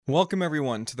Welcome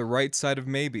everyone to The Right Side of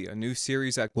Maybe, a new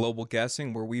series at Global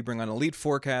Guessing where we bring on elite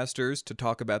forecasters to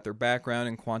talk about their background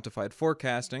in quantified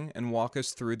forecasting and walk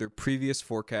us through their previous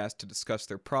forecast to discuss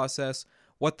their process,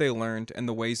 what they learned, and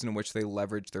the ways in which they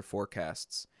leverage their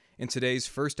forecasts. In today's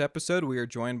first episode, we are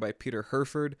joined by Peter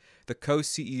Herford, the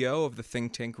co-CEO of the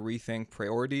think tank Rethink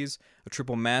Priorities, a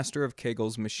triple master of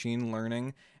Kagel's machine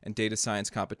learning and data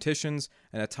science competitions,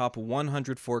 and a top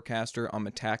 100 forecaster on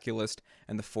Metaculist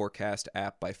and the Forecast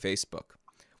app by Facebook.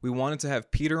 We wanted to have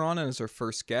Peter on as our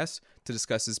first guest to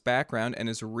discuss his background and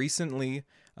his recently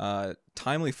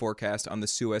timely forecast on the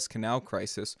Suez Canal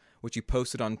crisis, which he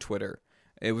posted on Twitter.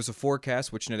 It was a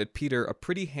forecast which netted Peter a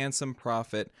pretty handsome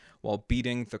profit while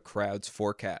beating the crowd's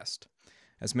forecast.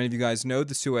 As many of you guys know,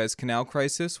 the Suez Canal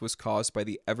crisis was caused by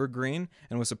the Evergreen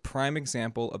and was a prime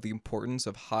example of the importance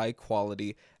of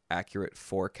high-quality, accurate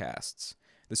forecasts.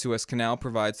 The Suez Canal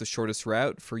provides the shortest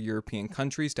route for European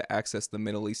countries to access the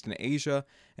Middle East and Asia,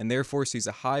 and therefore sees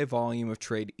a high volume of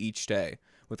trade each day.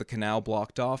 With the canal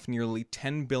blocked off, nearly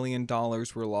 $10 billion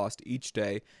were lost each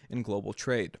day in global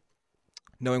trade.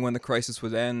 Knowing when the crisis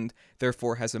would end,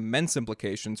 therefore, has immense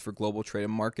implications for global trade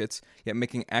and markets, yet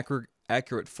making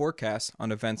accurate forecasts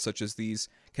on events such as these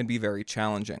can be very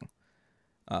challenging.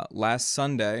 Last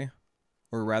Sunday,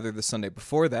 or rather the Sunday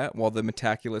before that, while the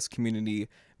Metaculist community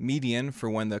median for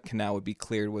when the canal would be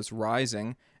cleared was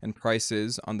rising and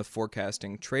prices on the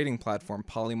forecasting trading platform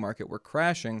Polymarket were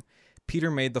crashing, Peter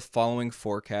made the following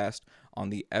forecast on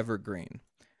the Evergreen.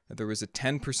 There was a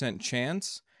 10%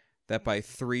 chance that by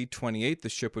 3:28 the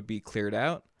ship would be cleared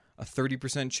out, a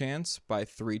 30% chance by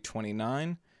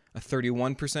 3:29, a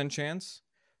 31% chance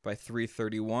by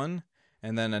 3:31,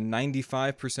 and then a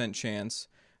 95% chance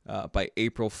by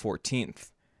April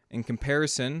 14th. In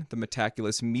comparison, the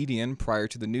Metaculus median prior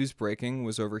to the news breaking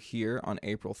was over here on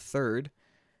April 3rd,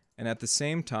 and at the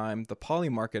same time, the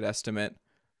Polymarket estimate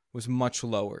was much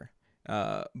lower.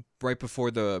 Right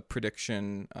before the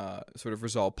prediction sort of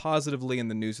resolved positively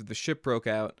and the news of the ship broke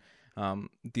out,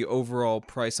 the overall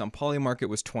price on Polymarket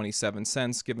was 27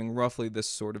 cents, giving roughly this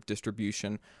sort of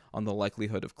distribution on the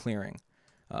likelihood of clearing.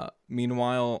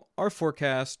 Meanwhile, our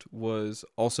forecast was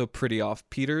also pretty off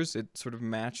Peter's. It sort of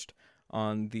matched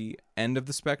on the end of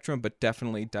the spectrum, but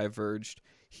definitely diverged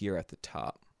here at the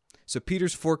top. So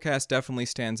Peter's forecast definitely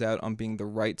stands out on being the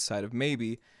right side of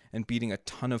maybe and beating a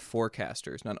ton of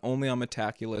forecasters, not only on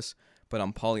Metaculus, but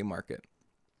on Polymarket.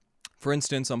 For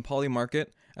instance, on Polymarket,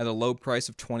 at a low price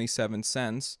of 27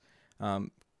 cents,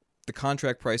 the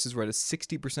contract prices were at a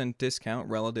 60% discount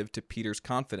relative to Peter's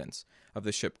confidence of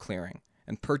the ship clearing,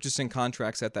 and purchasing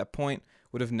contracts at that point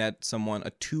would have net someone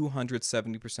a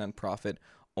 270% profit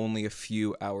only a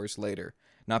few hours later.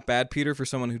 Not bad, Peter, for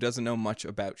someone who doesn't know much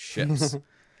about ships.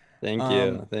 Thank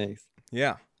you. Thanks.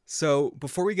 Yeah. So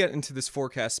before we get into this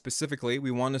forecast specifically,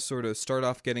 we want to sort of start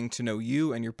off getting to know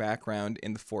you and your background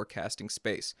in the forecasting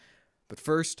space. But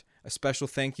first, a special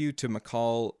thank you to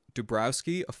McCall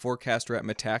Dubrowski, a forecaster at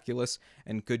Metaculus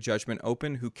and Good Judgment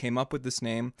Open, who came up with this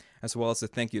name, as well as a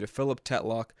thank you to Philip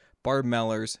Tetlock, Barb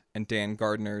Mellers, and Dan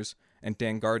Gardner,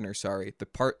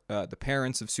 the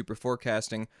parents of super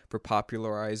forecasting, for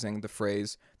popularizing the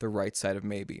phrase "the right side of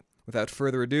maybe." Without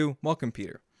further ado, welcome,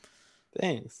 Peter.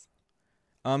 Thanks.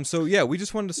 We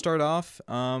just wanted to start off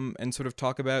and sort of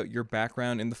talk about your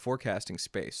background in the forecasting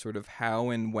space. Sort of how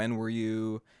and when were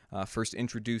you first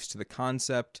introduced to the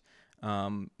concept?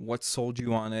 What sold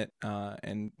you on it,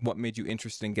 and what made you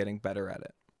interested in getting better at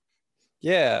it?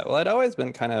 Yeah, well, I'd always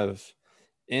been kind of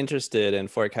interested in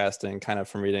forecasting, kind of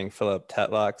from reading Philip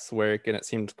Tetlock's work, and it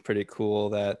seemed pretty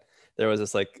cool that there was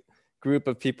this like group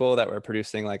of people that were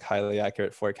producing like highly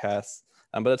accurate forecasts.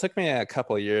 But it took me a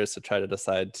couple of years to try to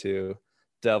decide to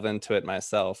delve into it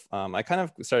myself. I kind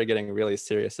of started getting really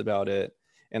serious about it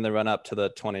in the run up to the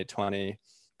 2020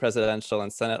 presidential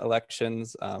and Senate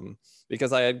elections,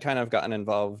 because I had kind of gotten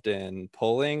involved in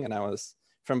polling, and I was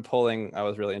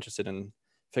really interested in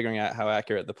figuring out how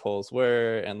accurate the polls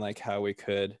were and like how we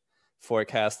could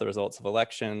forecast the results of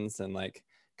elections, and like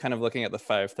kind of looking at the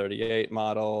 538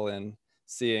 model and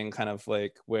seeing kind of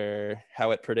like how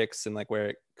it predicts and like where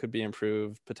it could be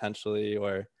improved potentially,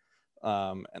 or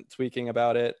and tweaking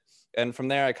about it. And from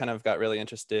there, I kind of got really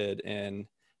interested in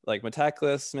like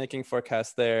Metaculus making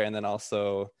forecasts there, and then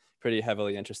also pretty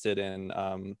heavily interested in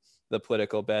the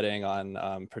political betting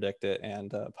on Predict It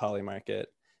and Polymarket.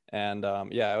 And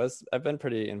I've been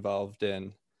pretty involved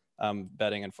in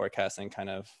betting and forecasting kind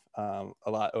of a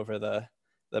lot over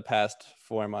the past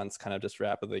 4 months, kind of just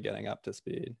rapidly getting up to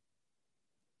speed.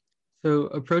 So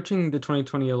approaching the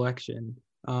 2020 election,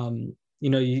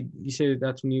 you say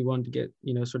that's when you wanted to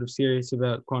get, sort of serious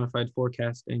about quantified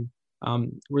forecasting.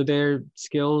 Were there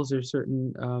skills or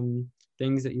certain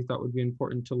things that you thought would be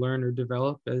important to learn or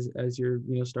develop as you're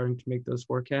starting to make those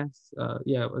forecasts?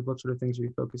 Yeah, like what sort of things are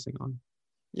you focusing on?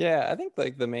 Yeah, I think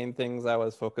like the main things I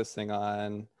was focusing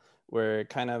on were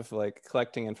kind of like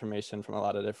collecting information from a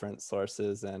lot of different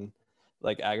sources and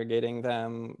like aggregating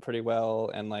them pretty well,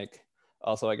 and like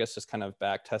also I guess just kind of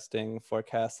back testing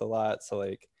forecasts a lot. So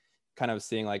like kind of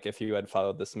seeing like if you had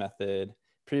followed this method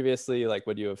previously, like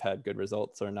would you have had good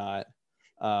results or not?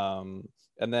 And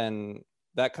then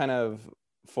that kind of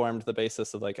formed the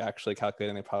basis of like actually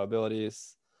calculating the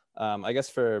probabilities. I guess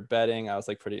for betting, I was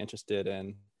like pretty interested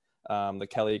in the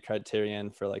Kelly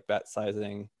criterion for like bet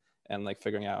sizing and like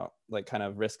figuring out like kind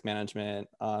of risk management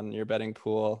on your betting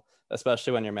pool,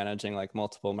 especially when you're managing like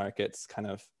multiple markets, kind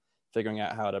of figuring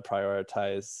out how to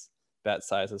prioritize bet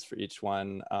sizes for each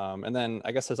one. And then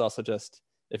I guess there's also just,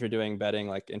 if you're doing betting,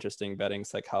 like interesting betting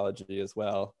psychology as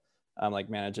well, like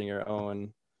managing your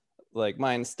own like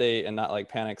mind state and not like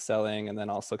panic selling, and then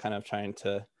also kind of trying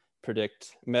to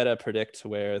predict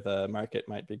where the market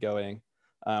might be going,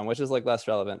 which is like less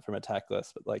relevant from a tech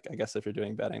list. But like I guess if you're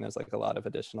doing betting, there's like a lot of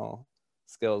additional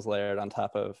skills layered on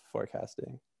top of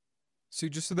forecasting. So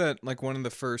just so that like one of the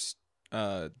first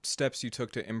steps you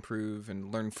took to improve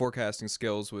and learn forecasting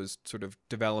skills was sort of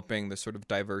developing this sort of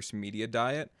diverse media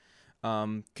diet.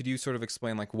 Could you sort of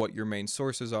explain like what your main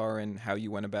sources are and how you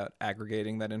went about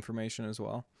aggregating that information as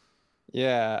well?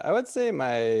 Yeah, I would say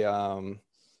my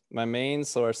main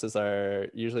sources are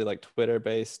usually like Twitter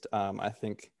based. I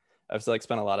think I've like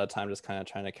spent a lot of time just kind of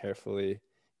trying to carefully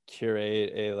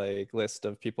curate a like list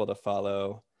of people to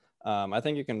follow. I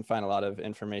think you can find a lot of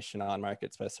information on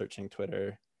markets by searching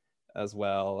Twitter as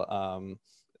well.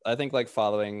 I think like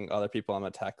following other people on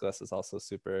the tech list is also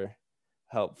super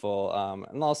helpful.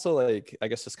 And also like I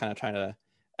guess just kind of trying to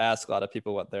ask a lot of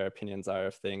people what their opinions are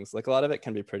of things. Like a lot of it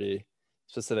can be pretty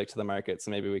specific to the market.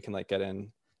 So maybe we can like get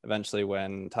in eventually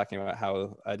when talking about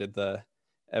how I did the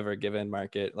Ever Given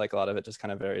market. Like a lot of it just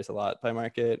kind of varies a lot by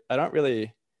market. I don't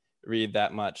really read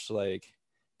that much like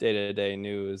day-to-day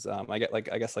news. I get like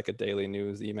I guess like a daily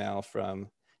news email from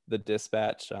the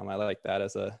Dispatch. I like that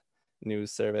as a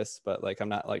news service, but like I'm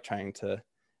not like trying to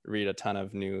read a ton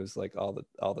of news like all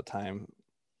the time.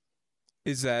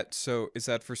 Is that so? Is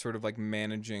that for sort of like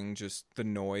managing just the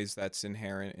noise that's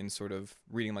inherent in sort of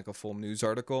reading like a full news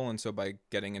article? And so by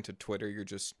getting into Twitter, you're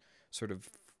just sort of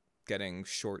getting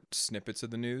short snippets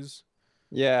of the news?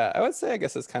 Yeah, I would say I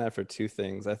guess it's kind of for two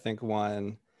things. I think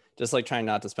one, just like trying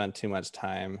not to spend too much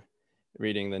time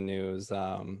reading the news,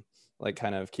 like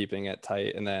kind of keeping it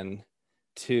tight. And then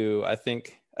two, I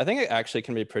think it actually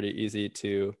can be pretty easy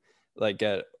to like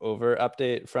get over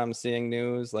update from seeing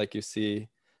news. Like you see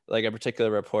like a particular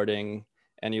reporting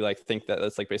and you like think that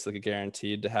it's like basically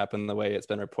guaranteed to happen the way it's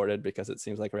been reported because it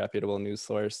seems like a reputable news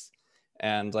source.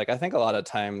 And like I think a lot of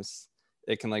times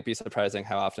it can like be surprising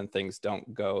how often things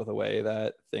don't go the way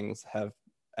that things have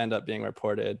end up being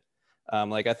reported.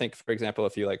 Like I think, for example,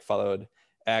 if you like followed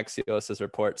Axios's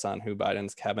reports on who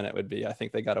Biden's cabinet would be, I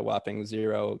think they got a whopping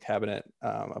zero cabinet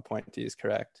appointees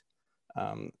correct.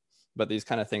 Um, but these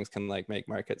kind of things can like make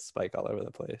markets spike all over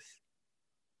the place.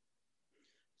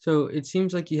 So it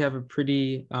seems like you have a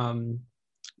pretty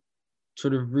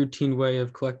sort of routine way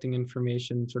of collecting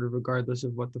information, sort of regardless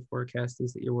of what the forecast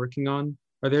is that you're working on.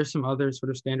 Are there some other sort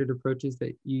of standard approaches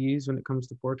that you use when it comes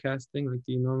to forecasting? Like,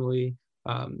 do you normally,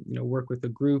 work with a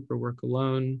group or work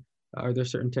alone? Are there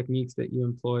certain techniques that you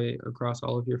employ across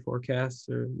all of your forecasts,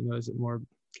 or is it more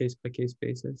case by case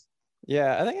basis?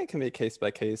 Yeah, I think it can be case by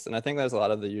case, and I think there's a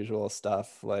lot of the usual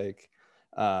stuff like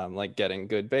getting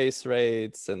good base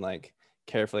rates and like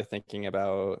carefully thinking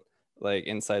about like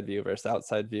inside view versus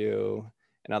outside view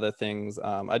and other things.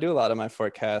 I do a lot of my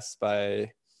forecasts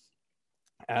by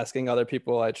asking other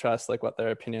people I trust like what their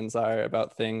opinions are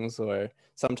about things, or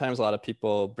sometimes a lot of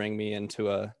people bring me into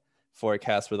a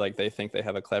forecast where like they think they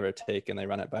have a clever take and they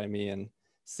run it by me and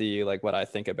see like what I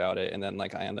think about it, and then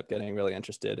like I end up getting really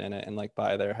interested in it and like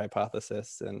buy their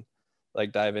hypothesis and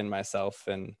like dive in myself.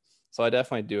 And so I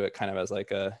definitely do it kind of as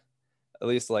like a at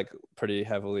least like pretty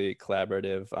heavily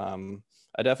collaborative.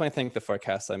 I definitely think the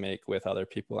forecasts I make with other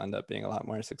people end up being a lot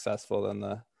more successful than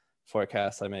the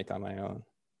forecasts I make on my own.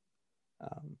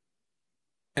 um,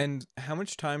 And how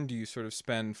much time do you sort of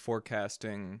spend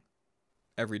forecasting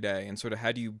every day? And sort of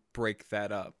how do you break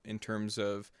that up in terms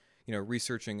of,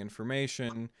 researching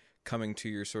information, coming to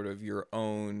your sort of your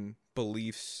own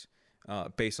beliefs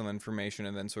based on information,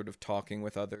 and then sort of talking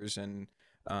with others and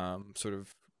sort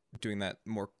of doing that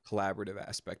more collaborative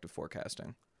aspect of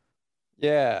forecasting?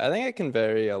 Yeah, I think it can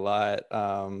vary a lot.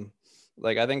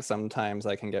 like I think sometimes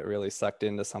I can get really sucked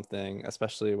into something,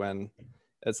 especially when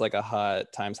it's like a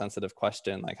hot time sensitive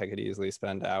question. Like I could easily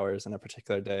spend hours in a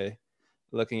particular day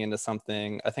looking into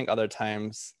something. I think other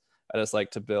times I just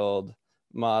like to build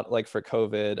like for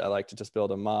COVID, I like to just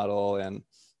build a model and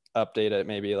update it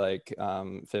maybe like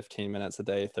 15 minutes a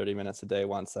day, 30 minutes a day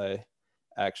once I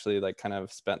actually like kind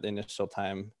of spent the initial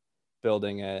time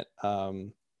building it.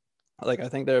 Like I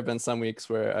think there have been some weeks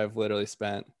where I've literally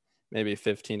spent maybe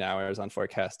 15 hours on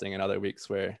forecasting and other weeks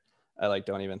where I like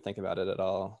don't even think about it at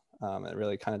all. It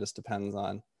really kind of just depends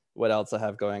on what else I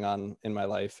have going on in my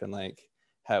life and like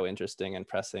how interesting and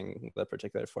pressing the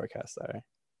particular forecasts are.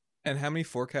 And how many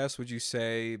forecasts would you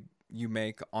say you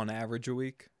make on average a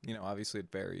week? Obviously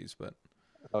it varies, but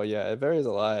Oh yeah, it varies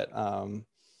a lot.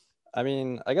 I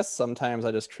mean, I guess sometimes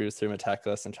I just cruise through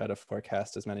Metaculus and try to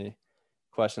forecast as many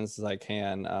questions as I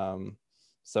can.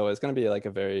 So it's going to be like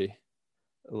a very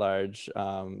large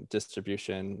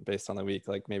distribution based on the week.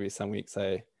 Like maybe some weeks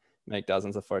I make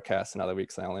dozens of forecasts and other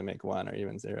weeks I only make one or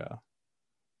even zero.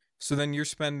 so then you're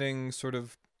spending sort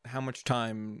of how much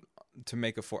time to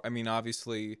make I mean,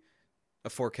 obviously a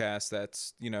forecast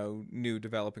that's new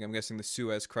developing. I'm guessing the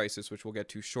Suez crisis, which we'll get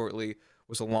to shortly,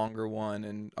 was a longer one,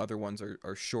 and other ones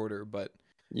are shorter. But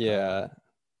Yeah,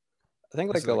 I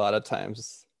think like so a like lot of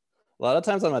times,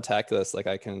 on Metaculus, like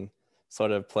I can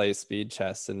sort of play speed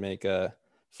chess and make a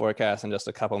forecast in just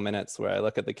a couple minutes where I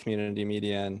look at the community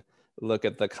median, look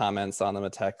at the comments on the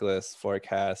Metaculus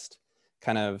forecast,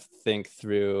 kind of think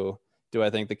through, do I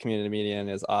think the community median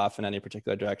is off in any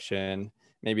particular direction?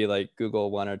 Maybe like Google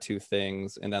one or two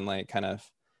things, and then like kind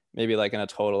of maybe like in a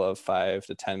total of 5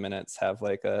 to 10 minutes have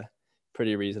like a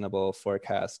pretty reasonable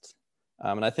forecast.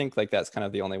 And I think like that's kind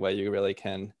of the only way you really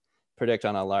can predict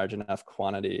on a large enough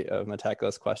quantity of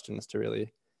Metaculus questions to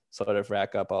really sort of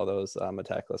rack up all those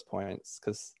Metaculus points,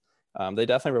 because they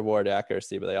definitely reward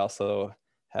accuracy, but they also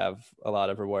have a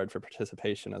lot of reward for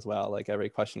participation as well. Like every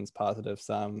question is positive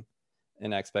sum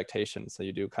in expectation. So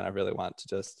you do kind of really want to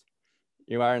just,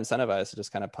 you are incentivized to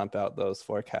just kind of pump out those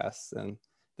forecasts. And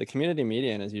the community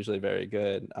median is usually very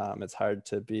good. It's hard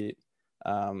to beat.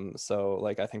 So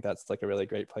like, I think that's like a really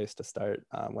great place to start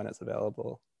when it's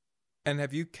available. and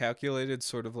have you calculated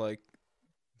sort of like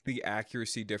the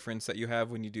accuracy difference that you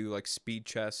have when you do like speed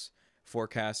chess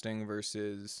forecasting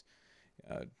versus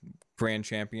uh, grand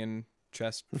champion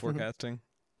chess forecasting?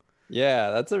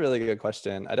 Yeah, that's a really good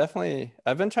question.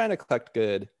 I've been trying to collect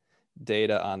good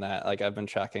data on that. Like I've been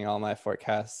tracking all my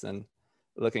forecasts and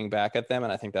looking back at them,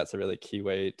 and I think that's a really key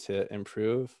way to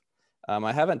improve.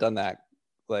 I haven't done that.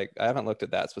 Like I haven't looked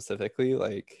at that specifically,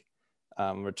 like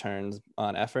returns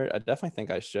on effort. I definitely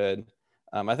think I should.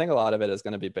 I think a lot of it is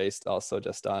going to be based also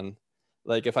just on,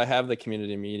 like, if I have the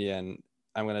community median,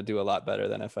 I'm going to do a lot better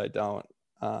than if I don't.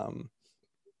 Um,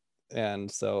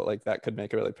 and so like that could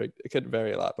make it could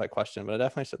vary a lot by question, but I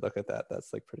definitely should look at that.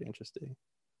 That's like pretty interesting.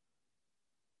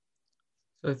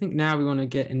 So I think now we want to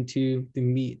get into the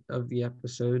meat of the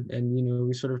episode, and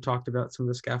we sort of talked about some of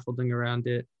the scaffolding around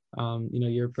it.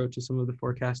 Your approach to some of the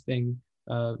forecasting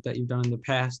that you've done in the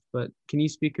past, but can you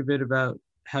speak a bit about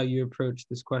how you approach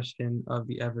this question of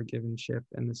the Ever Given ship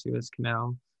and the Suez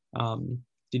Canal?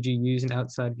 Did you use an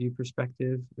outside view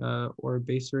perspective or a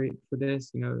base rate for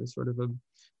this? Sort of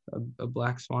a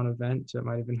black swan event, so it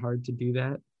might have been hard to do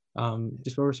that.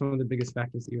 Just what were some of the biggest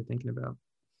factors that you were thinking about?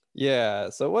 Yeah,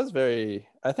 so it was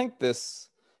I think this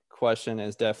question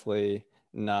is definitely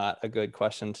not a good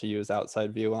question to use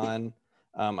outside view on.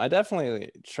 I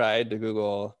definitely tried to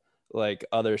Google like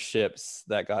other ships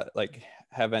that got like,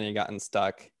 have any gotten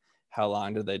stuck? How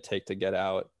long did they take to get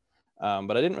out?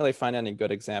 But I didn't really find any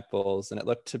good examples, and it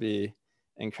looked to be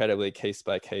incredibly case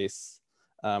by case.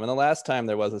 And the last time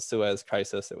there was a Suez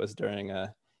crisis, it was during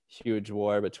a huge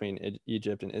war between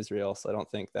Egypt and Israel. So I don't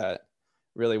think that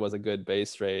really was a good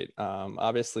base rate.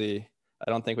 Obviously,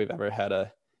 I don't think we've ever had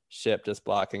a ship just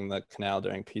blocking the canal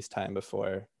during peacetime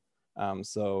before.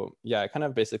 So yeah, I kind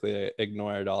of basically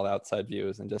ignored all outside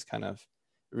views and just kind of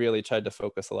really tried to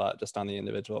focus a lot just on the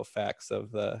individual facts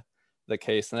of the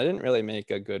case. And I didn't really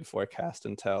make a good forecast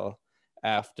until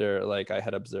after like I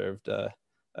had observed a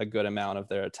good amount of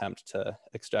their attempt to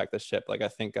extract the ship. Like I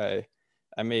think I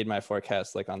made my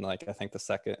forecast like on like I think the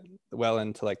second, well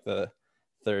into like the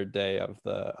third day of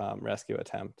the rescue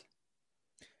attempt.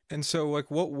 And so, like,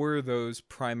 what were those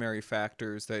primary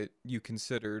factors that you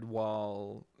considered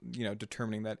while,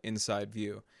 determining that inside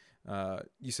view?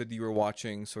 You said you were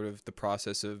watching sort of the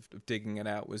process of digging it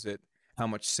out. Was it how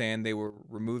much sand they were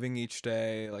removing each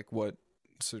day? Like, what?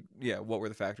 So, yeah, what were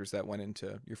the factors that went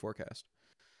into your forecast?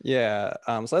 Yeah.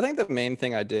 So I think the main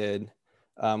thing I did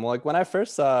Well, like when I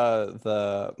first saw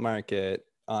the market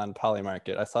on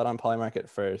Polymarket, I saw it on Polymarket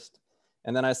first,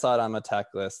 and then I saw it on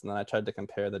Metaclist, and then I tried to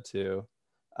compare the two,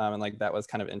 and like that was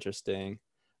kind of interesting.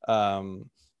 Um,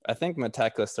 I think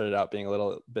Metaclist started out being a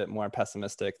little bit more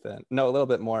pessimistic than, no, a little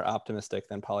bit more optimistic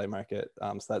than Polymarket,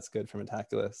 so that's good for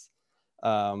Metaclist.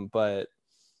 But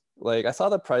like I saw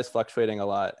the price fluctuating a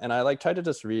lot, and I like tried to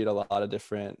just read a lot of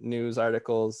different news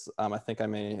articles. I think I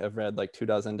may have read like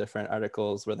 24 different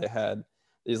articles where they had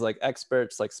these like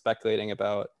experts like speculating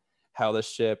about how the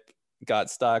ship got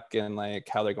stuck and like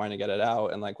how they're going to get it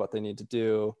out and like what they need to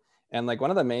do. And like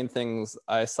one of the main things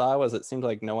I saw was it seemed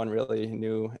like no one really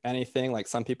knew anything. Like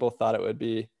some people thought it would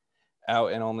be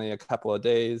out in only a couple of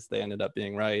days. They ended up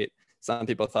being right. Some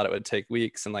people thought it would take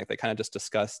weeks, and like they kind of just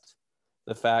discussed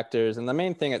the factors. And the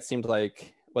main thing it seemed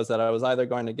like was that I was either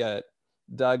going to get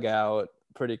dug out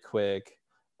pretty quick,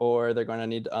 or they're going to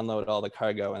need to unload all the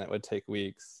cargo and it would take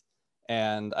weeks.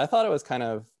 And I thought it was kind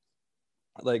of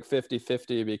like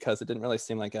 50-50 because it didn't really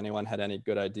seem like anyone had any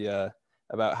good idea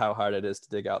about how hard it is to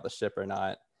dig out the ship or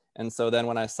not. And so then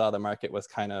when I saw the market was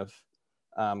kind of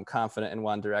confident in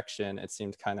one direction, it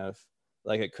seemed kind of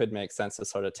like it could make sense to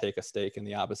sort of take a stake in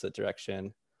the opposite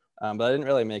direction. But I didn't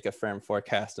really make a firm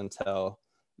forecast until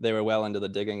they were well into the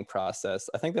digging process.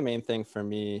 I think the main thing for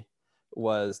me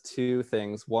was two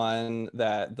things. One,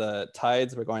 that the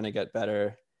tides were going to get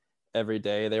better every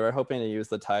day. They were hoping to use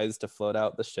the tides to float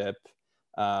out the ship.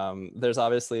 There's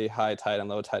obviously high tide and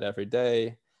low tide every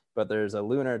day, but there's a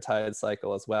lunar tide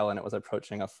cycle as well, and it was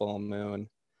approaching a full moon.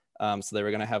 So they were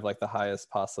going to have like the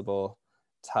highest possible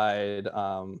tide.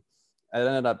 It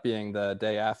ended up being the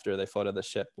day after they floated the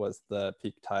ship was the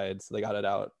peak tide. So they got it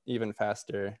out even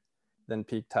faster than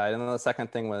peak tide. And then the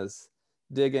second thing was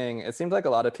digging. It seemed like a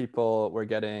lot of people were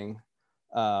getting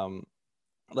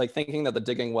like thinking that the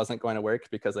digging wasn't going to work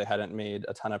because they hadn't made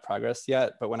a ton of progress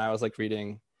yet. But when I was like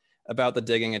reading about the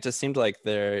digging, it just seemed like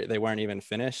they weren't even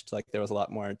finished. Like there was a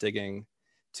lot more digging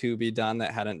to be done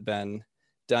that hadn't been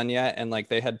done yet. And like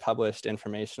they had published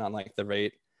information on like the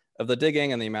rate of the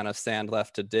digging and the amount of sand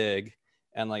left to dig.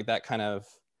 And like that kind of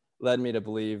led me to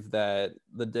believe that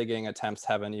the digging attempts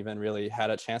haven't even really had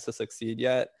a chance to succeed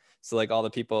yet. So like all the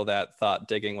people that thought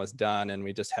digging was done and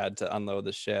we just had to unload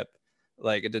the ship,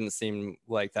 like it didn't seem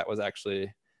like that was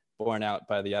actually borne out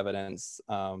by the evidence.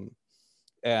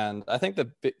 And I think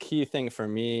the key thing for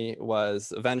me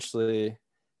was eventually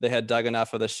they had dug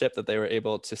enough of the ship that they were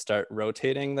able to start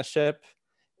rotating the ship.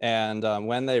 And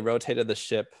when they rotated the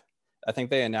ship, I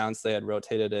think they announced they had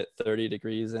rotated it 30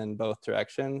 degrees in both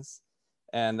directions.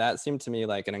 And that seemed to me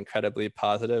like an incredibly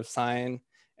positive sign.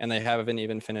 And they haven't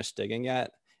even finished digging yet.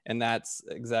 And that's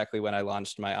exactly when I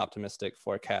launched my optimistic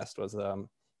forecast, was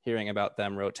hearing about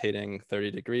them rotating 30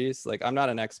 degrees. Like I'm not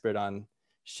an expert on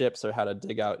ships or how to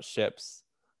dig out ships,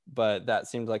 but that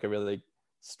seemed like a really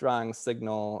strong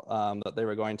signal that they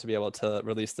were going to be able to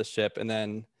release the ship. And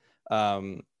then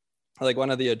like one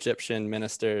of the Egyptian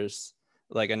ministers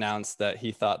like announced that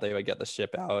he thought they would get the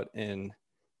ship out in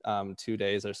 2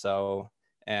 days or so.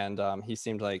 And he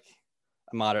seemed like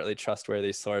a moderately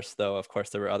trustworthy source, though of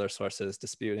course there were other sources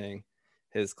disputing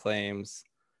his claims.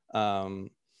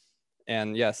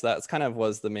 And yes, that's kind of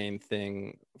was the main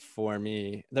thing for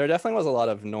me. There definitely was a lot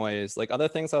of noise. Like other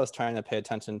things I was trying to pay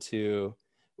attention to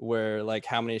were like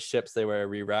how many ships they were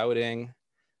rerouting.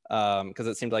 Because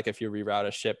it seemed like if you reroute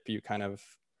a ship, you kind of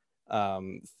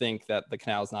think that the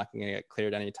canal is not going to get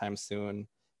cleared anytime soon.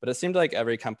 But it seemed like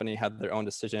every company had their own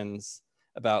decisions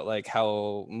about like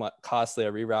how much costly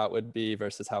a reroute would be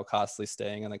versus how costly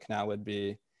staying in the canal would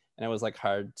be. And it was like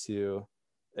hard to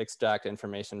extract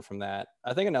information from that.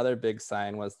 I think another big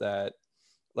sign was that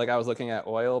like I was looking at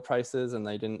oil prices and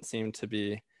they didn't seem to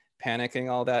be panicking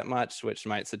all that much, which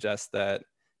might suggest that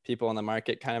people in the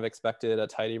market kind of expected a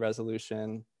tidy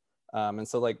resolution. And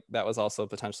so like that was also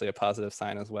potentially a positive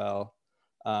sign as well.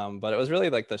 But it was really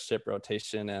like the ship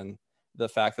rotation and the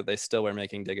fact that they still were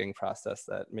making digging process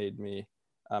that made me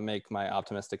make my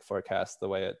optimistic forecast the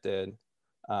way it did.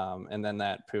 And then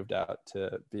that proved out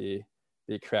to be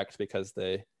correct because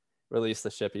they released the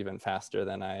ship even faster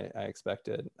than I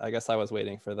expected. I guess I was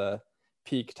waiting for the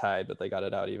peak tide, but they got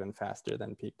it out even faster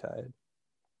than peak tide.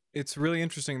 It's really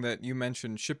interesting that you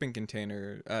mentioned shipping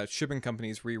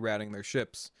companies rerouting their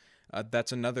ships.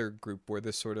 That's another group where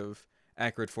this sort of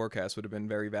accurate forecast would have been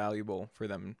very valuable for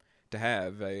them to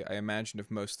have. I imagine if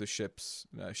most of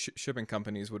the shipping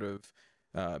companies would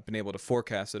have been able to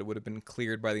forecast it would have been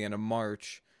cleared by the end of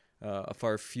March. A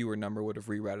far fewer number would have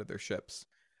rerouted their ships.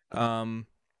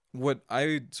 What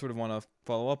I sort of want to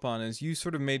follow up on is you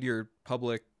sort of made your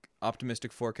public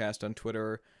optimistic forecast on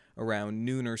Twitter around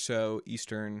noon or so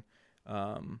Eastern.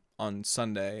 on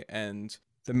Sunday, and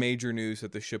the major news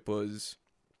that the ship was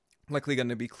likely going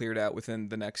to be cleared out within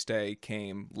the next day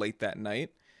came late that night.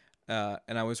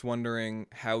 And I was wondering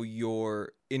how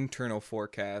your internal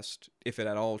forecast, if it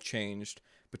at all changed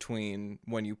between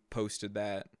when you posted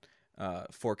that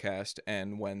forecast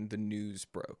and when the news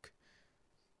broke.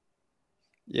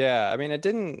 Yeah, I mean, it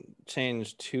didn't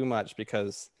change too much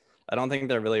because I don't think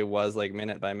there really was like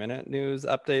minute by minute news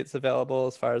updates available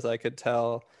as far as I could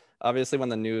tell. Obviously, when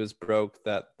the news broke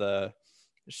that the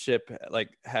ship like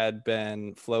had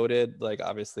been floated, like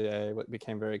obviously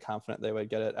became very confident they would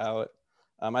get it out.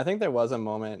 I think there was a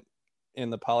moment in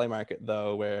the poly market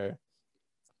though where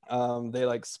they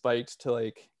like spiked to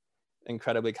like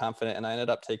incredibly confident, and I ended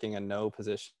up taking a no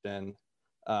position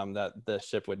that the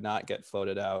ship would not get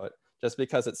floated out, just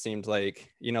because it seemed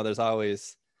like, you know, there's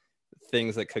always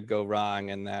things that could go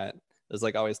wrong and that there's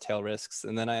like always tail risks.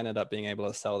 And then I ended up being able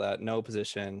to sell that no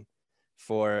position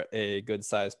for a good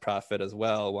sized profit as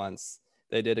well once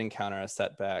they did encounter a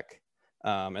setback.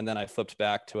 And then I flipped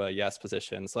back to a yes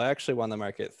position. So I actually won the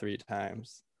market 3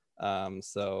 times.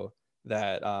 So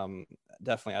that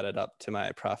definitely added up to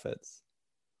my profits.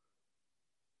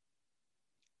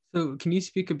 So can you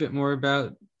speak a bit more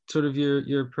about sort of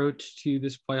your approach to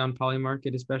this play on poly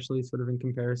market, especially sort of in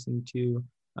comparison to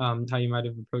how you might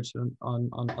have approached it on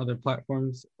other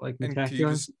platforms like And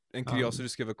Metaculum? could you also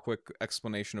just give a quick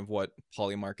explanation of what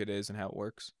Polymarket is and how it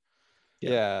works?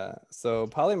 Yeah. So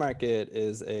Polymarket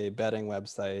is a betting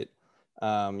website.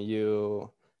 You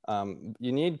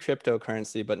need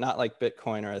cryptocurrency, but not like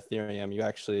Bitcoin or Ethereum. You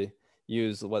actually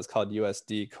use what's called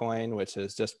USD coin, which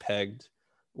is just pegged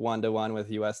 1-to-1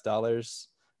 with US dollars.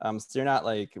 So you're not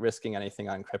like risking anything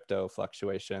on crypto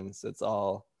fluctuations. It's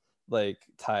all like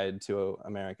tied to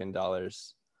American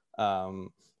dollars.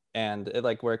 And it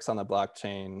like works on the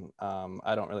blockchain.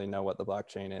 I don't really know what the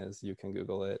blockchain is. You can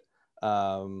Google it.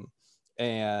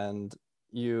 And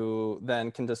you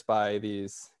then can just buy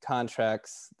these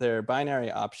contracts. They're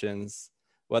binary options.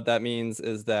 What that means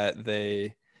is that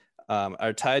they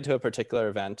are tied to a particular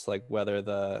event, like whether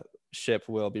the ship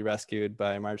will be rescued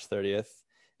by March 30th.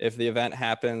 If the event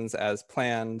happens as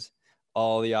planned,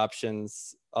 all the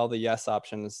yes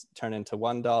options turn into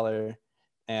 $1,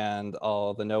 and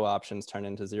all the no options turn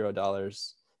into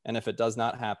 $0. And if it does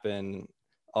not happen,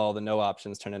 all the no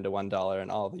options turn into $1 and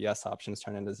all the yes options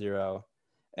turn into 0.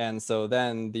 And so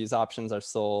then these options are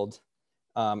sold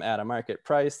at a market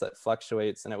price that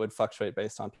fluctuates, and it would fluctuate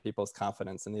based on people's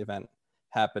confidence in the event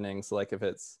happening. So like if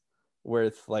it's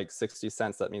worth like 60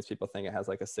 cents, that means people think it has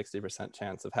like a 60%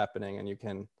 chance of happening, and you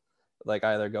can like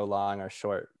either go long or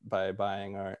short by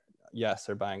buying or yes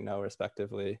or buying no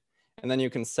respectively. And then you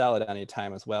can sell at any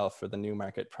time as well for the new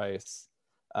market price.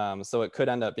 So it could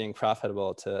end up being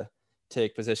profitable to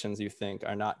take positions you think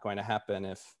are not going to happen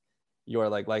if your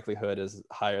like likelihood is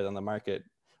higher than the market,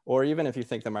 or even if you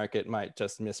think the market might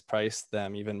just misprice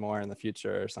them even more in the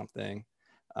future or something.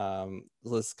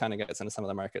 This kind of gets into some of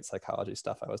the market psychology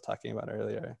stuff I was talking about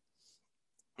earlier.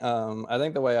 I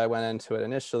think the way I went into it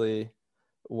initially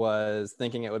was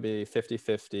thinking it would be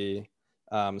 50-50.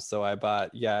 So I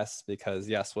bought yes because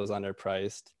yes was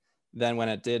underpriced. Then when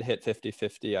it did hit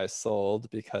 50-50, I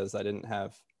sold because I didn't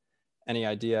have any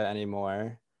idea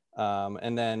anymore.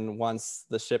 And then once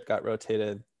the ship got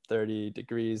rotated 30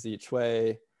 degrees each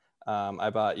way, I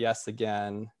bought yes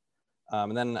again.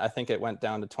 And then I think it went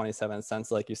down to 27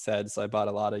 cents, like you said. So I bought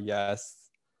a lot of yes.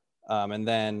 And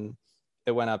then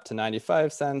it went up to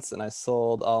 95 cents and I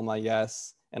sold all my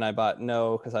yes. And I bought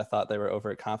no because I thought they were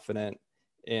overconfident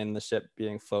in the ship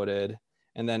being floated.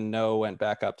 And then no went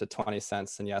back up to 20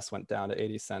 cents and yes went down to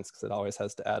 80 cents because it always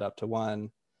has to add up to 1.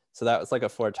 So that was like a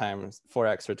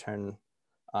 4x return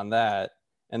on that.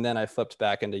 And then I flipped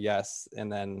back into yes and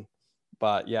then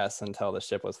bought yes until the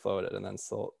ship was floated and then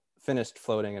finished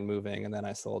floating and moving, and then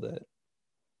I sold it.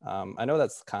 I know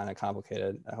that's kind of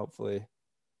complicated. Hopefully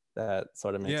that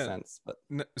sort of makes sense. But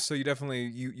so you definitely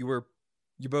you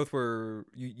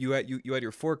had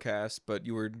your forecast, but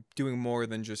you were doing more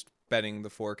than just betting the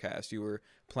forecast. You were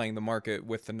playing the market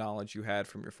with the knowledge you had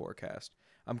from your forecast.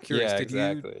 I'm curious, yeah,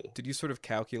 exactly. Did you sort of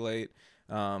calculate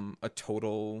a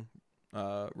total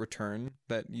return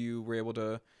that you were able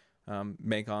to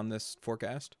make on this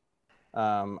forecast?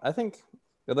 I think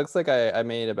it looks like I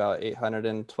made about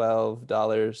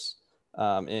 $812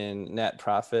 in net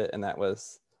profit, and that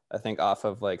was, I think, off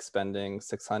of like spending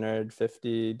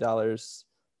 $650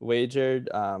 wagered.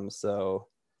 So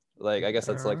like I guess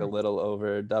that's like a little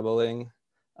over doubling.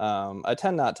 I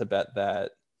tend not to bet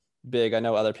that big. I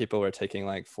know other people were taking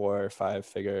like 4 or 5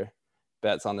 figure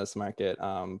bets on this market,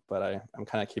 but I'm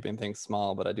kind of keeping things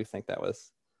small. But I do think that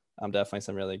was definitely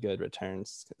some really good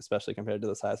returns, especially compared to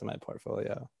the size of my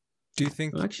portfolio. Do you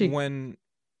think Well, actually,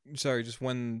 just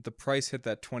when the price hit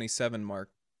that 27 mark,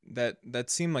 that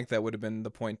seemed like that would have been the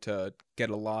point to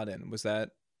get a lot in?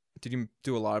 Did you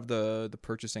do a lot of the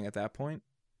purchasing at that point?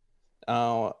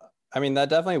 Oh, I mean, that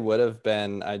definitely would have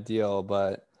been ideal,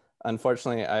 but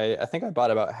unfortunately, I think I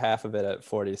bought about half of it at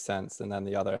 40 cents and then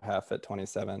the other half at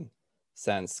 27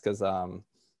 cents because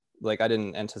like I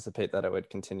didn't anticipate that it would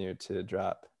continue to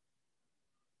drop.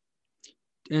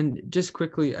 and just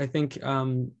quickly, I think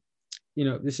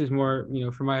this is more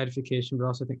for my edification, but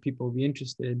also I think people will be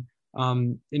interested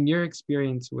in your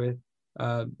experience with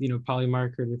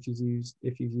Polymarket. If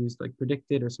you've used like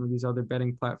Predicted or some of these other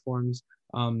betting platforms.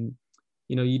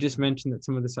 You just mentioned that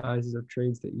some of the sizes of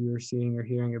trades that you were seeing or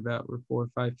hearing about were 4 or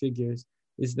 5 figures.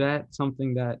 Is that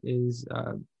something that is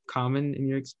common in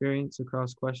your experience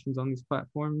across questions on these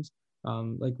platforms?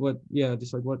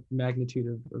 Just like what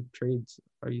magnitude of trades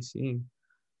are you seeing?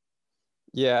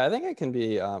 Yeah, I think it can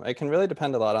be, it can really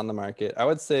depend a lot on the market. I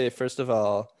would say, first of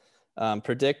all,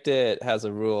 Predict It has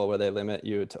a rule where they limit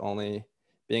you to only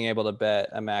being able to bet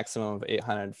a maximum of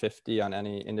 850 on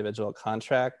any individual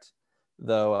contract,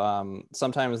 though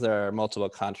sometimes there are multiple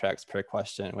contracts per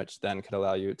question, which then could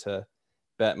allow you to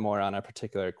bet more on a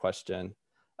particular question.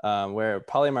 Where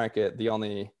Polymarket, the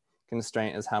only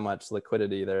constraint is how much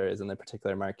liquidity there is in the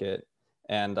particular market.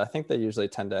 And I think they usually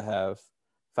tend to have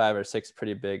 5 or 6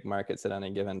 pretty big markets at any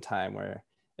given time where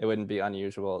it wouldn't be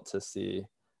unusual to see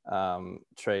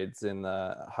trades in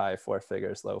the high 4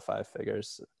 figures, low 5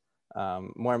 figures,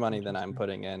 more money than I'm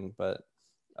putting in, but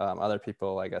other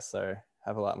people, I guess,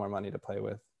 have a lot more money to play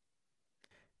with.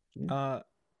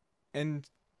 And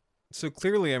so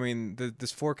clearly, I mean,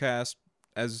 this forecast,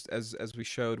 as we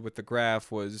showed with the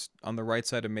graph, was on the right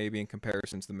side of maybe in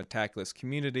comparison to the Metaculus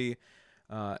community,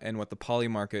 and what the Poly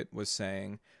market was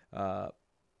saying.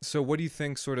 So what do you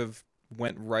think sort of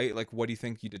went right? Like, what do you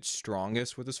think you did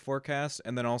strongest with this forecast?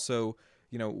 And then also,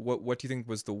 what do you think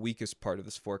was the weakest part of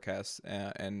this forecast,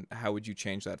 and how would you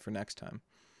change that for next time?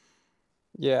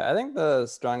 Yeah, I think the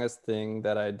strongest thing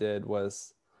that I did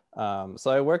was, so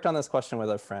I worked on this question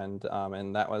with a friend,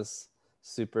 and that was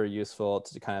super useful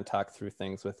to kind of talk through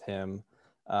things with him.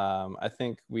 I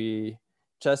think we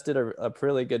just did a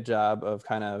really good job of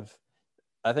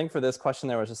I think for this question,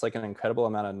 there was just like an incredible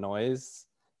amount of noise.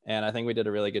 And I think we did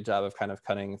a really good job of kind of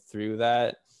cutting through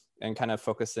that and kind of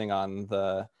focusing on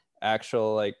the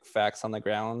actual like facts on the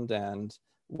ground and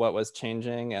what was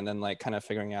changing, and then like kind of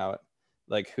figuring out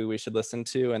like who we should listen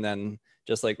to. And then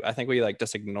just like, I think we like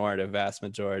just ignored a vast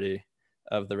majority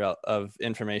of of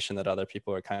information that other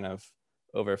people were kind of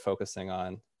over focusing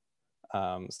on.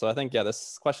 So I think, yeah,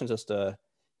 this question's just a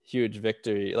huge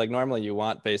victory. Like normally you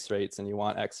want base rates and you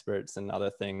want experts and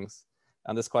other things.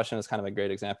 This question is kind of a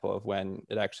great example of when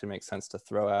it actually makes sense to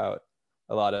throw out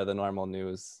a lot of the normal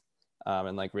news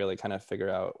and like really kind of figure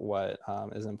out what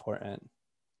is important.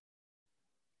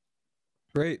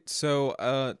 Great.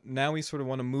 So now we sort of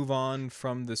want to move on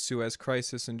from the Suez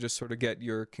Crisis and just sort of get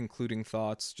your concluding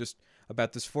thoughts just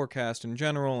about this forecast in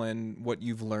general and what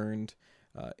you've learned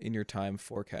in your time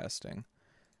forecasting.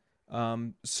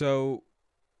 So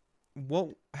what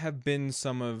have been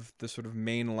some of the sort of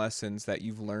main lessons that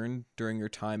you've learned during your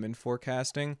time in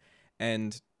forecasting,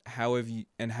 and how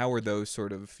are those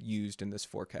sort of used in this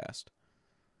forecast?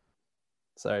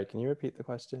 Sorry, can you repeat the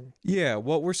question? Yeah,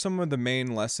 what were some of the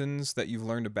main lessons that you've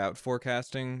learned about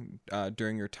forecasting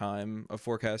during your time of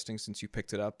forecasting since you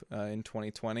picked it up in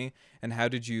 2020, and how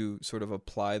did you sort of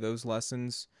apply those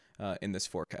lessons in this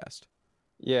forecast?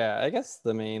 Yeah, I guess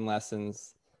the main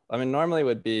lessons, I mean, normally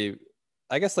would be,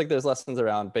 I guess like there's lessons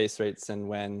around base rates and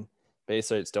when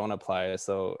base rates don't apply.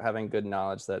 So having good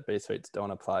knowledge that base rates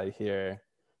don't apply here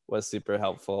was super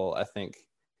helpful. I think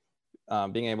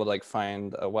being able to like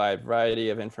find a wide variety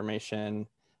of information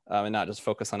and not just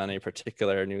focus on any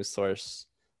particular news source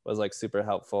was like super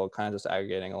helpful, kind of just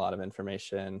aggregating a lot of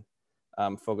information,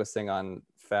 focusing on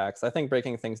facts. I think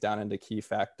breaking things down into key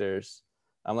factors.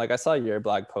 Like I saw your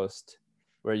blog post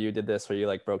where you did this, where you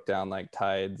like broke down like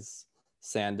tides,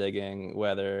 sand digging,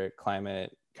 weather,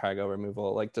 climate, cargo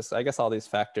removal, like just I guess all these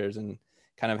factors, and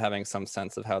kind of having some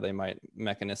sense of how they might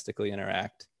mechanistically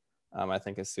interact, I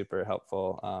think is super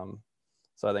helpful.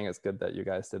 So I think it's good that you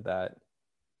guys did that.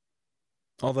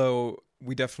 Although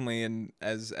we definitely, and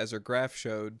as our graph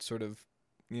showed, sort of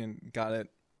got it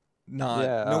not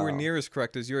Yeah. nowhere near as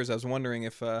correct as yours. I was wondering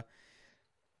if Well,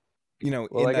 in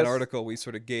I that guess article we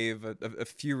sort of gave a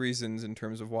few reasons in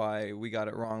terms of why we got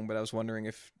it wrong, but I was wondering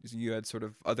if you had sort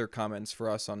of other comments for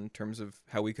us on terms of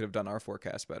how we could have done our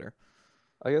forecast better.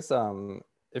 I guess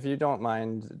if you don't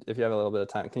mind, if you have a little bit of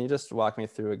time, can you just walk me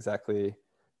through exactly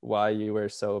why you were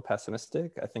so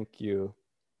pessimistic? I think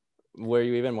were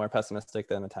you even more pessimistic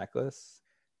than Metaculus?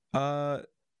 Uh, I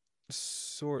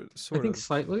sort think of.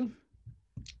 slightly,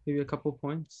 maybe a couple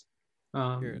points.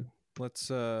 Here, let's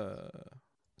so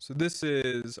this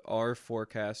is our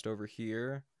forecast over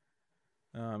here.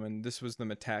 And this was the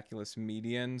Metaculus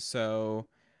median. So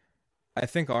I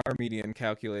think our median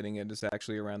calculating it is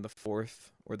actually around the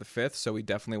fourth or the fifth. So we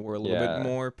definitely were a little bit Yeah.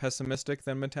 more pessimistic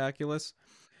than Metaculus.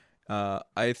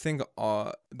 I think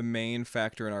the main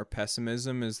factor in our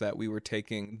pessimism is that we were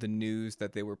taking the news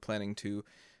that they were planning to,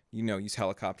 use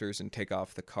helicopters and take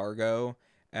off the cargo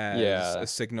as a Yeah.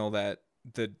 signal that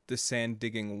the sand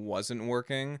digging wasn't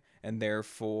working, and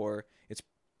therefore it's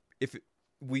if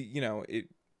we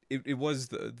it was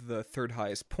the third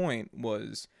highest point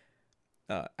was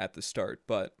at the start,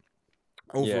 but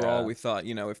overall Yeah. we thought,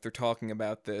 if they're talking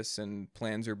about this and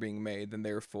plans are being made, then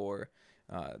therefore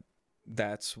uh,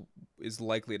 that's is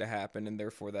likely to happen, and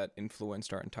therefore that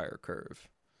influenced our entire curve.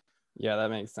 Yeah, that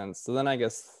makes sense. So then I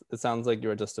guess it sounds like you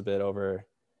were just a bit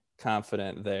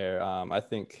overconfident there. I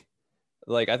think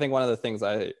one of the things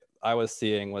I was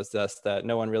seeing was just that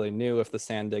no one really knew if the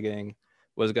sand digging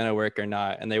was going to work or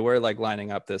not, and they were like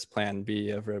lining up this plan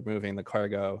B of removing the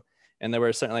cargo, and there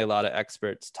were certainly a lot of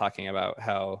experts talking about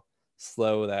how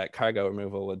slow that cargo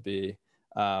removal would be.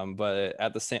 But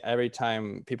at the same, every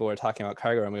time people were talking about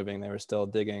cargo removing, they were still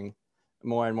digging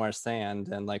more and more sand,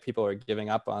 and like people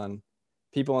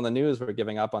in the news were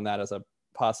giving up on that as a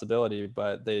possibility,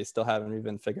 but they still haven't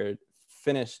even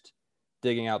finished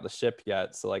digging out the ship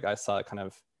yet. So like I saw it kind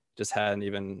of just hadn't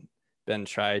even been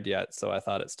tried yet. So I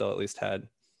thought it still at least had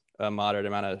a moderate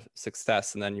amount of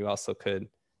success. And then you also could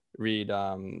read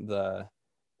the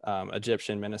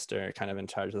Egyptian minister kind of in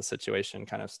charge of the situation,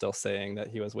 kind of still saying that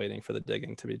he was waiting for the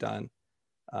digging to be done.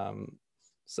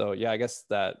 So yeah, I guess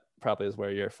that probably is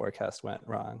where your forecast went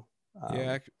wrong.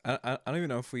 Yeah, I don't even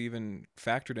know if we even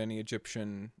factored any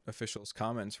Egyptian officials'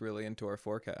 comments really into our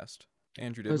forecast.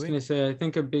 Andrew, I did was we? going to say, I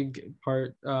think a big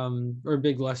part or a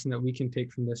big lesson that we can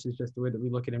take from this is just the way that we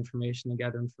look at information and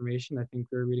gather information. I think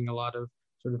we're reading a lot of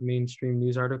sort of mainstream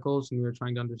news articles, and we were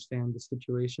trying to understand the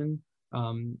situation.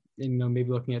 And maybe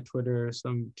looking at Twitter or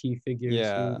some key figures who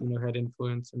Yeah. had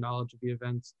influence and knowledge of the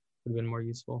events would have been more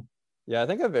useful. Yeah, I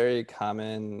think a very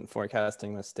common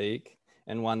forecasting mistake,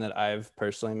 and one that I've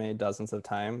personally made dozens of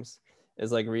times,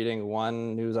 is like reading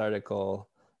one news article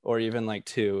or even like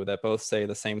two that both say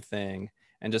the same thing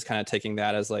and just kind of taking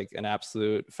that as like an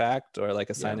absolute fact, or like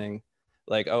Yeah. assigning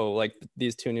like, oh, like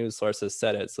these two news sources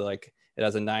said it, so like it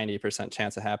has a 90%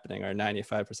 chance of happening or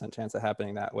 95% chance of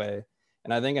happening that way.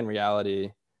 And I think in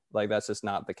reality, like that's just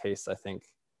not the case. I think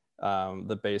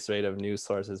the base rate of news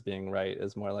sources being right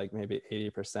is more like maybe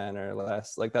 80% or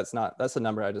less. Like that's a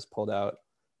number I just pulled out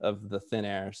of the thin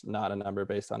air, not a number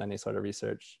based on any sort of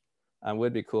research.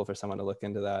 Would be cool for someone to look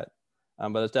into that.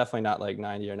 But it's definitely not like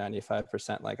 90 or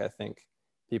 95% like I think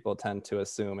people tend to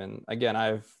assume. And again,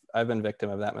 I've been victim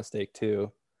of that mistake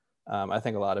too. I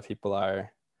think a lot of people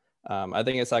are. I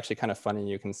think it's actually kind of funny.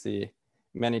 You can see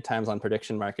many times on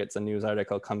prediction markets, a news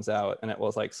article comes out and it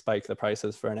will like spike the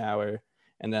prices for an hour,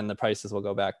 and then the prices will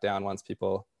go back down once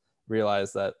people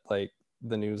realize that like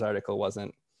the news article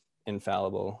wasn't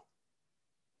infallible.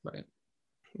 Right.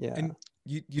 Yeah. And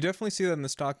you definitely see that in the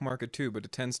stock market too, but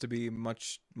it tends to be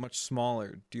much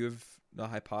smaller. Do you have a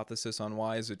hypothesis on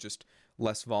why? Is it just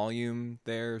less volume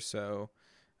there? So,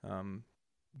 um,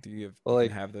 Well, you can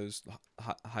like, have those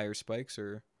higher spikes,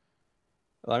 or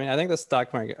I mean, I think the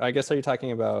stock market, I guess, are you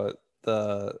talking about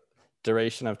the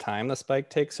duration of time the spike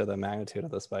takes or the magnitude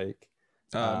of the spike?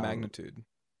 Um, magnitude?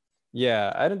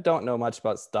 Yeah, I don't know much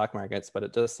about stock markets, but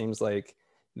it just seems like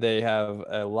they have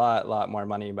a lot more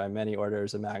money by many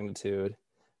orders of magnitude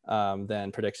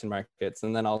than prediction markets.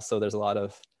 And then also there's a lot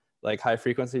of like high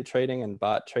frequency trading and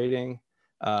bot trading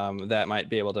that might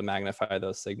be able to magnify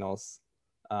those signals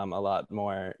a lot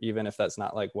more, even if that's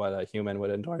not like what a human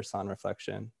would endorse on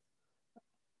reflection.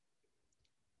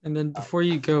 And then before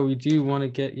you go, we do want to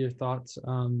get your thoughts.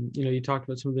 You talked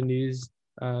about some of the news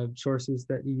sources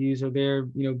that you use. Are there,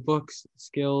 books,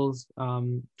 skills,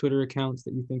 Twitter accounts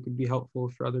that you think would be helpful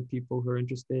for other people who are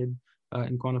interested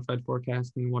in quantified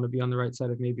forecasting and want to be on the right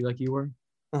side of maybe like you were?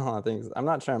 Oh, thanks. I'm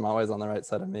not sure I'm always on the right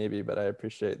side of maybe, but I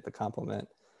appreciate the compliment.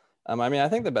 I mean, I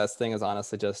think the best thing is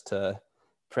honestly just to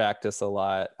practice a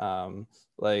lot.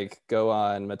 Like go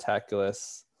on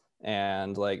Metaculus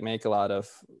and like make a lot of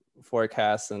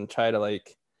forecasts and try to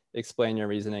like explain your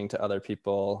reasoning to other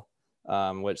people,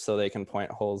 which so they can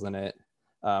point holes in it.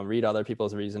 Read other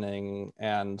people's reasoning,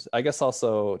 and I guess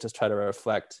also just try to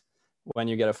reflect when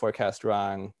you get a forecast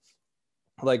wrong,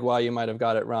 like why you might have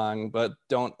got it wrong, but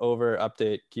don't over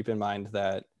update. Keep in mind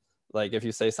that like if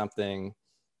you say something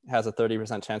has a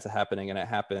 30% chance of happening and it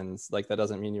happens, like that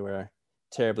doesn't mean you were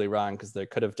terribly wrong, because there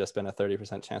could have just been a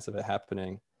 30% chance of it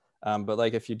happening. But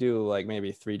like if you do like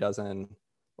maybe 3 dozen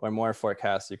or more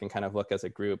forecasts, you can kind of look as a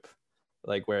group,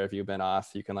 like where have you been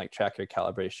off? You can like track your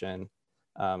calibration,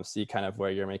 see kind of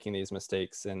where you're making these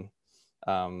mistakes, and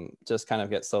just kind of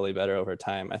get slowly better over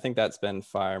time. I think that's been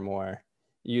far more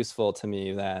useful to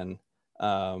me than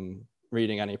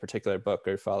reading any particular book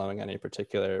or following any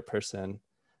particular person.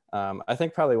 I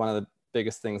think probably one of the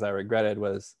biggest things I regretted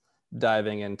was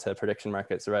diving into prediction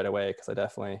markets right away, because I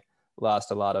definitely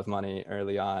lost a lot of money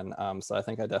early on. So I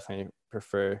think I definitely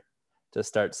prefer to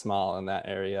start small in that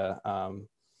area.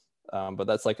 But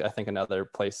that's like, I think another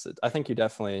place, I think you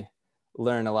definitely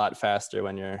learn a lot faster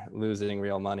when you're losing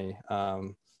real money,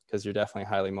 because you're definitely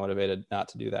highly motivated not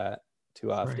to do that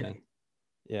too often. Right.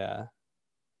 Yeah.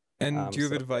 And do you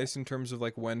have So, advice in terms of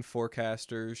like when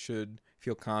forecasters should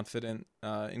feel confident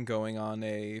in going on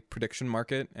a prediction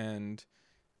market and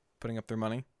putting up their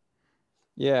money?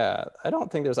 yeah, I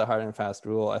don't think there's a hard and fast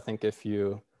rule. I think if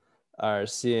you are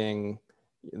seeing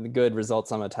good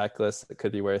results on a tech list, it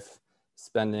could be worth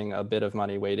spending a bit of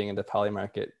money waiting into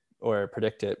Polymarket or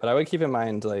Predict It. But I would keep in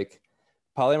mind, like,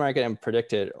 Polymarket and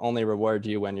Predict It only reward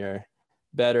you when you're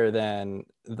better than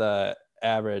the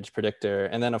average predictor.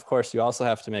 And then, of course, you also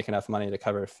have to make enough money to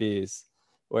cover fees.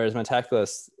 Whereas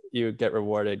Metaculus, you get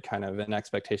rewarded kind of an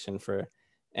expectation for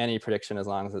any prediction as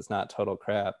long as it's not total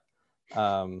crap.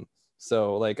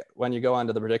 So like when you go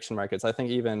onto the prediction markets, I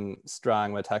think even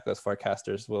strong Metaculus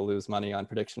forecasters will lose money on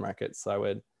prediction markets. So I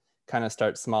would kind of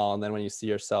start small. And then when you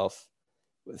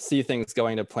see things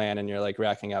going to plan and you're like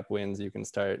racking up wins, you can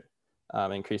start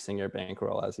increasing your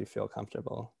bankroll as you feel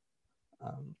comfortable.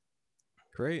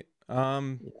 Great.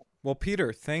 Well,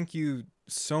 Peter, thank you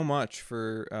so much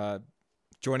for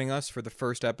joining us for the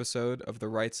first episode of The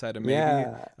Right Side of Maybe.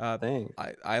 Yeah, thanks.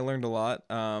 I learned a lot.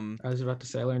 I was about to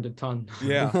say I learned a ton.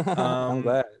 Yeah. I'm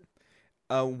glad.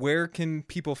 Where can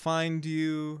people find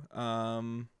you?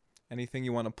 Anything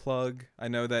you want to plug? I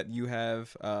know that you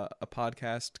have a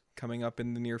podcast coming up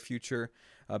in the near future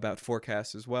about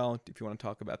forecasts as well, if you want to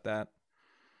talk about that.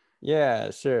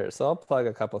 Yeah, sure. So I'll plug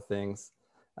a couple things.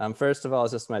 First of all,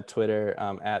 it's just my Twitter,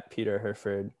 at Peter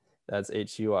Herford. That's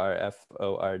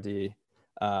HURFORD.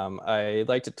 I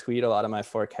like to tweet a lot of my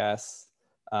forecasts.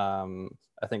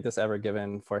 I think this Ever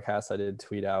Given forecast I did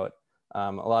tweet out.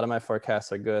 A lot of my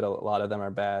forecasts are good. A lot of them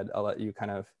are bad. I'll let you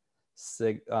kind of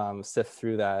sift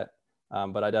through that.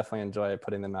 But I definitely enjoy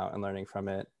putting them out and learning from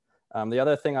it. The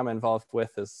other thing I'm involved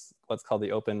with is what's called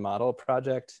the Open Model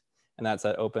Project, and that's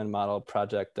at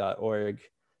openmodelproject.org.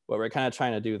 What we're kind of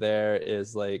trying to do there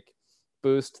is like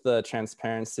boost the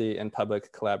transparency and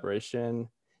public collaboration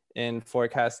in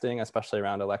forecasting, especially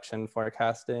around election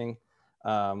forecasting,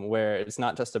 where it's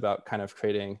not just about kind of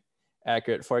creating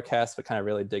accurate forecasts, but kind of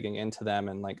really digging into them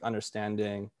and like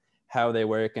understanding how they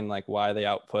work and like why they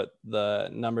output the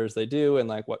numbers they do and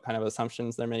like what kind of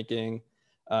assumptions they're making.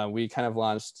 We kind of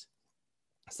launched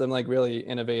some like really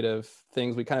innovative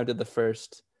things. We kind of did the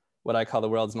first, what I call the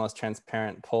world's most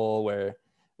transparent poll, where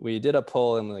we did a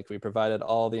poll and like we provided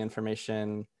all the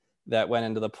information that went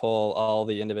into the poll, all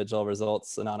the individual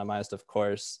results, anonymized, of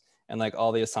course, and like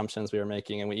all the assumptions we were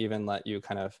making. And we even let you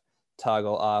kind of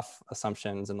toggle off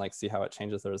assumptions and like see how it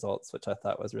changes the results, which I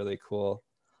thought was really cool.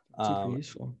 Super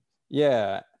useful.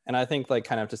 Yeah. And I think like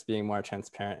kind of just being more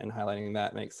transparent and highlighting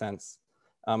that makes sense.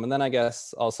 And then I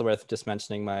guess also worth just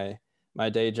mentioning my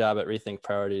day job at Rethink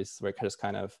Priorities. We're just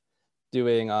kind of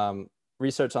doing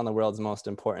research on the world's most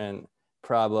important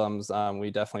problems.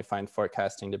 We definitely find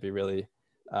forecasting to be really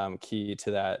key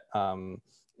to that.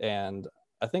 And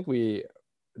I think we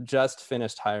just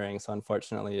finished hiring. So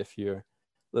unfortunately, if you're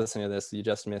listening to this, you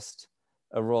just missed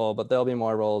a role, but there'll be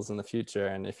more roles in the future.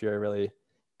 And if you're really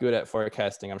good at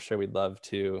forecasting, I'm sure we'd love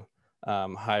to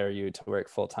hire you to work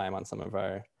full time on some of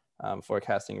our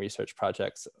forecasting research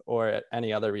projects or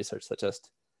any other research that just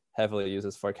heavily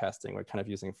uses forecasting. We're kind of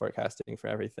using forecasting for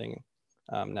everything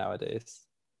nowadays.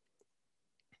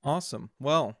 Awesome.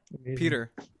 Well, Amazing.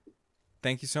 Peter,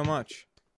 thank you so much.